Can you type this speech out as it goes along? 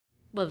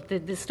Well,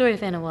 the story of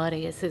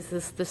Anawati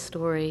is the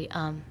story,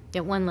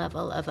 at one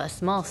level, of a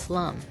small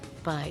slum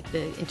by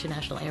the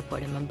international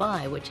airport in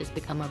Mumbai, which has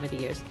become over the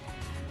years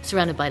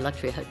surrounded by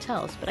luxury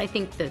hotels. But I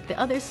think that the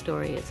other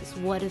story is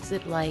what is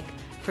it like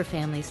for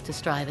families to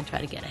strive and try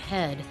to get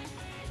ahead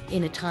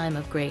in a time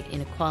of great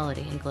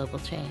inequality and global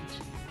change.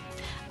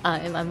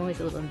 And I'm always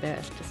a little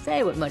embarrassed to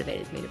say what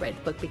motivated me to write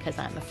the book because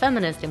I'm a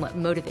feminist, and what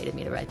motivated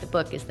me to write the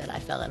book is that I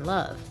fell in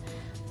love.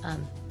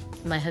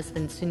 My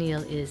husband,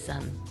 Sunil,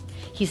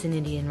 he's an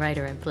Indian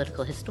writer and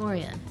political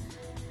historian.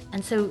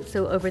 And so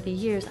over the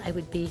years, I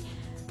would be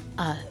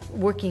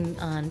working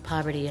on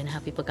poverty and how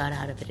people got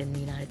out of it in the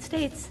United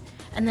States.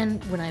 And then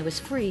when I was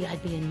free,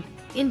 I'd be in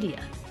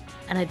India.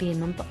 And I'd be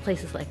in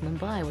places like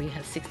Mumbai, where you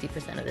have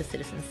 60% of the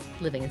citizens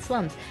living in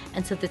slums.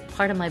 And so the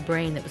part of my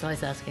brain that was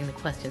always asking the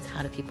questions,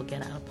 how do people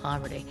get out of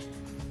poverty,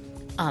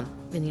 in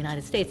the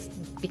United States,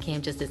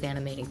 became just as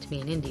animating to me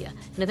in India.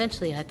 And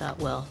eventually I thought,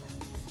 well,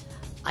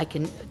 I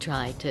can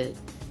try to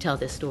tell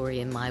this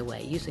story in my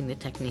way, using the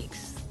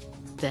techniques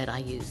that I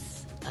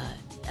use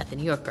at The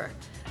New Yorker,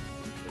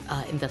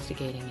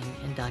 investigating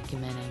and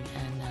documenting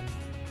and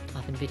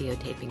often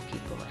videotaping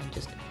people and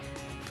just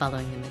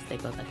following them as they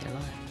go about their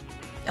lives.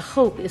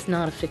 Hope is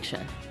not a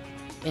fiction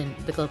in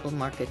the global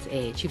markets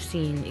age. You've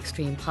seen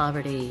extreme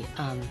poverty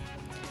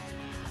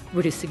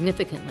reduced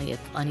significantly, if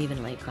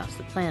unevenly, across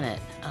the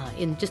planet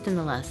in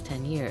the last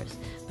 10 years.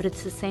 But at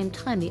the same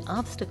time, the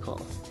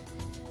obstacles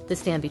that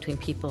stand between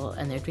people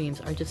and their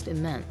dreams are just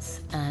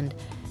immense. And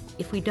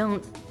if we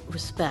don't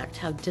respect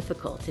how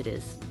difficult it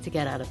is to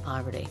get out of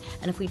poverty,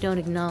 and if we don't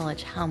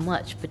acknowledge how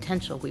much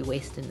potential we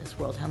waste in this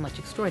world, how much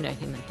extraordinary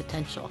human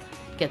potential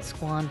gets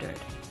squandered,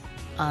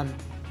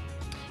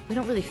 we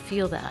don't really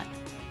feel that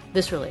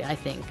viscerally, I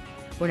think,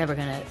 we're never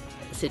going to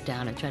sit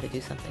down and try to do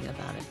something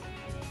about it.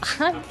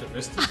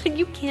 Optimistic?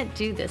 You can't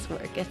do this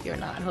work if you're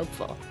not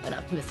hopeful and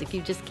optimistic.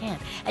 You just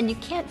can't. And you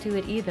can't do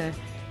it either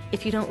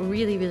if you don't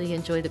really, really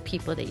enjoy the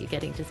people that you're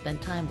getting to spend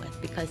time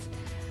with, because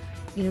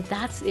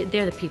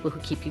they're the people who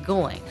keep you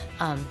going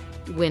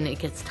when it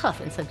gets tough,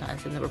 and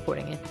sometimes in the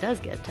reporting it does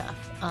get tough.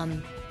 I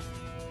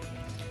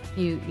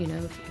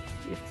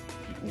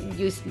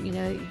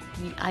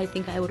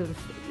think I would have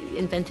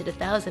invented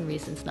 1,000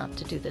 reasons not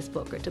to do this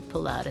book or to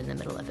pull out in the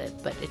middle of it,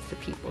 but it's the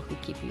people who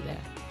keep you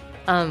there.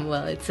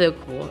 Well, it's so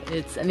cool.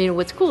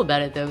 What's cool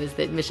about it, though, is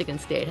that Michigan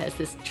State has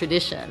this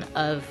tradition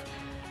of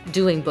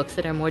doing books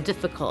that are more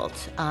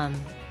difficult and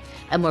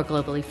more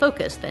globally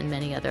focused than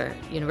many other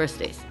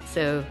universities.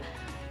 So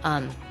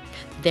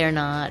they're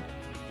not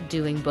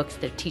doing books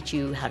that teach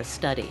you how to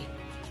study.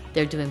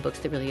 They're doing books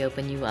that really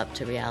open you up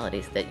to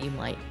realities that you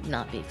might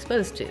not be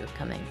exposed to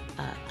coming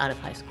out of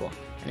high school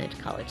and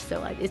into college.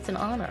 So it's an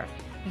honor.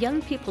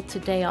 Young people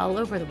today all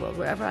over the world,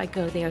 wherever I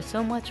go, they are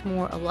so much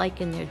more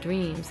alike in their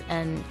dreams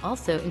and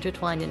also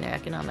intertwined in their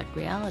economic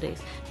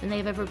realities than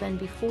they've ever been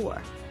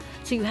before.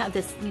 So you have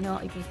this,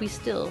 we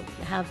still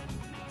have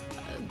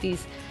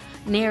these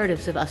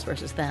narratives of us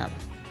versus them.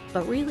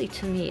 But really,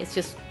 to me, it's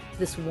just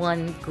this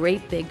one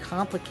great, big,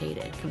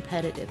 complicated,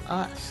 competitive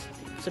us,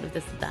 sort of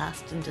this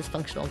vast and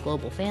dysfunctional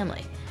global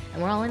family.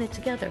 And we're all in it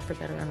together, for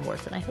better and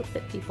worse. And I hope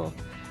that people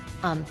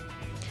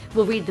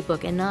will read the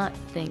book and not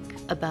think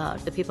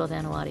about the people of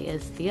Anawati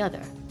as the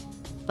other,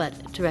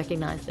 but to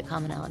recognize the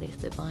commonalities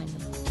that bind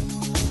them.